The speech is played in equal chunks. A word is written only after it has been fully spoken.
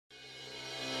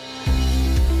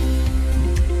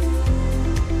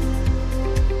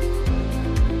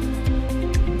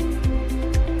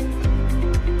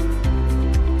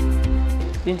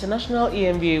The International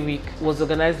EMBA Week was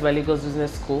organized by Lagos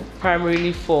Business School,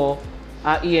 primarily for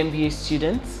our EMBA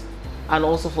students and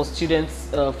also for students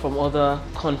from other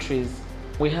countries.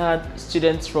 We had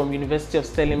students from University of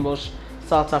Stellenbosch,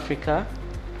 South Africa,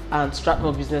 and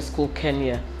Strathmore Business School,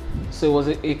 Kenya. So it was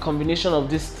a combination of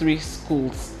these three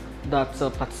schools that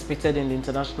participated in the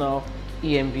International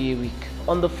EMBA Week.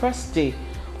 On the first day,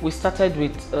 we started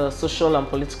with social and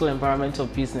political environment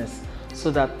of business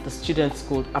so that the students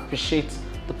could appreciate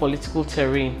the political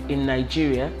terrain in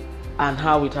Nigeria and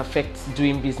how it affects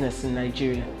doing business in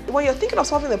Nigeria. When you're thinking of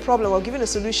solving a problem or giving a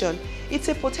solution, it's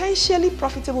a potentially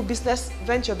profitable business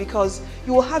venture because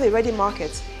you will have a ready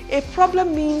market. A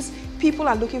problem means people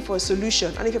are looking for a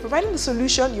solution, and if you're providing the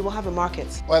solution, you will have a market.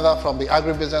 Whether from the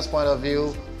agribusiness point of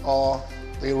view or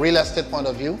the real estate point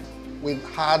of view, we've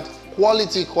had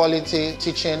quality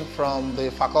teaching from the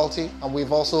faculty, and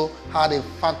we've also had a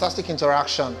fantastic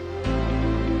interaction.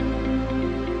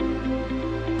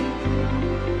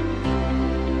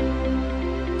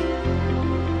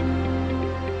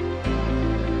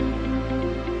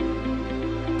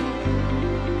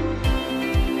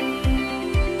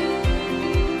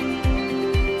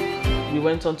 We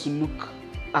went on to look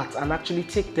at and actually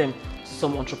take them to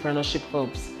some entrepreneurship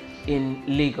hubs in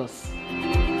Lagos.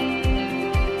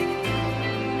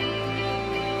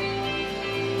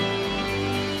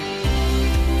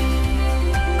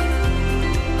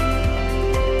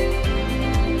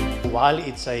 While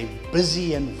it's a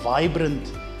busy and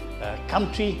vibrant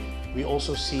country, we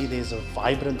also see there's a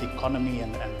vibrant economy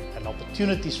and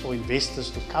opportunities for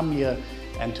investors to come here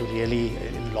and to really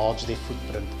enlarge their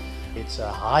footprint. It's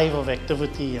a hive of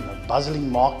activity and a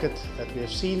bustling market that we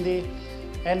have seen there.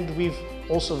 And we've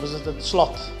also visited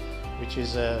Slot, which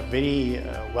is a very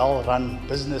well-run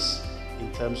business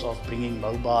in terms of bringing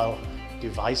mobile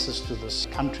devices to this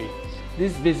country.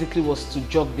 This basically was to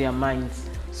jog their minds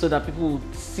so that people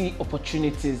would see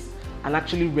opportunities and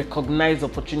actually recognize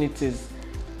opportunities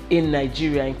in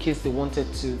Nigeria in case they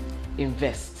wanted to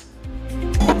invest.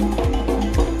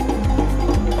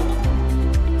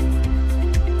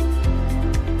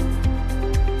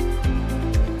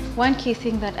 One key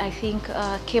thing that I think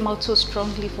came out so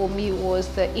strongly for me was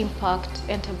the impact,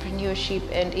 entrepreneurship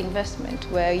and investment,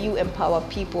 where you empower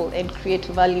people and create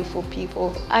value for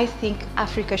people. I think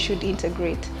Africa should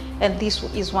integrate, and this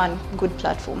is one good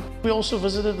platform. We also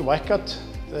visited Waikat,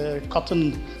 the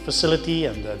cotton facility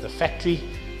and the factory,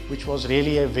 which was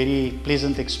really a very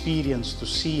pleasant experience to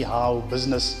see how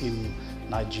business in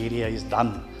Nigeria is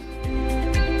done.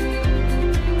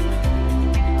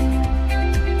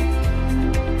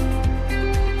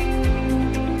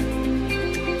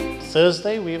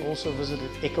 Thursday, we also visited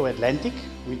Eco Atlantic,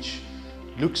 which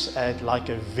looks at like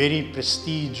a very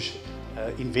prestige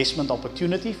investment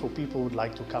opportunity for people who would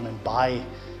like to come and buy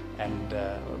and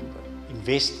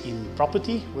invest in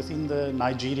property within the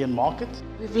Nigerian market.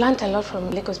 We've learned a lot from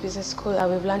Lagos Business School.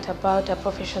 We've learned about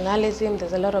professionalism.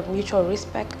 There's a lot of mutual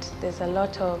respect. There's a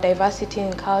lot of diversity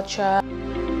in culture.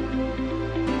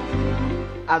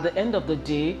 At the end of the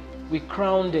day, we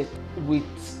crowned it with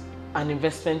an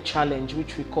investment challenge,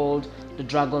 which we called the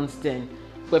Dragon's Den,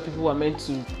 where people were meant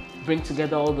to bring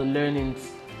together all the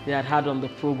learnings they had on the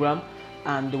program,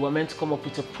 and they were meant to come up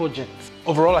with a project.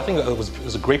 Overall, I think it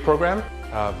was a great program.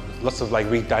 Lots of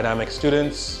really dynamic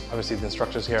students. Obviously, the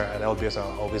instructors here at LBS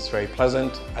are always very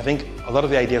pleasant. I think a lot of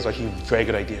the ideas are actually very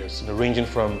good ideas, ranging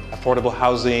from affordable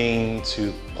housing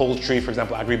to poultry, for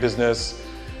example, agribusiness,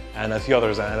 and a few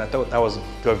others. And I thought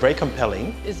they were very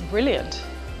compelling. It's brilliant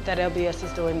that LBS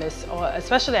is doing this, or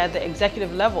especially at the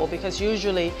executive level, because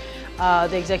usually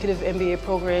the executive MBA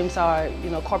programs are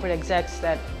corporate execs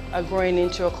that are growing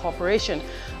into a corporation.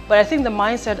 But I think the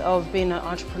mindset of being an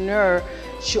entrepreneur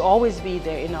should always be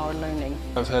there in our learning.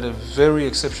 I've had a very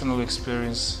exceptional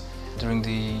experience during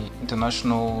the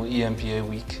International EMBA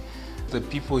Week. The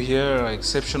people here are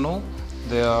exceptional.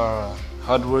 They are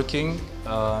hardworking,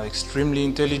 extremely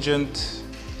intelligent,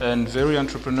 and very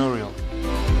entrepreneurial.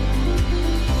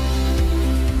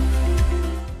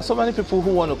 So many people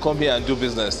who want to come here and do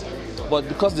business, but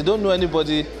because they don't know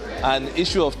anybody and the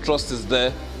issue of trust is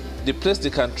there, the place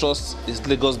they can trust is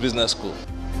Lagos Business School.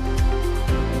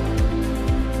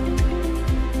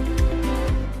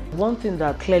 One thing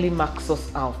that clearly marks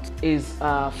us out is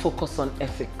our focus on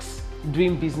ethics,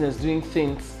 doing business, doing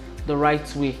things the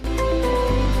right way.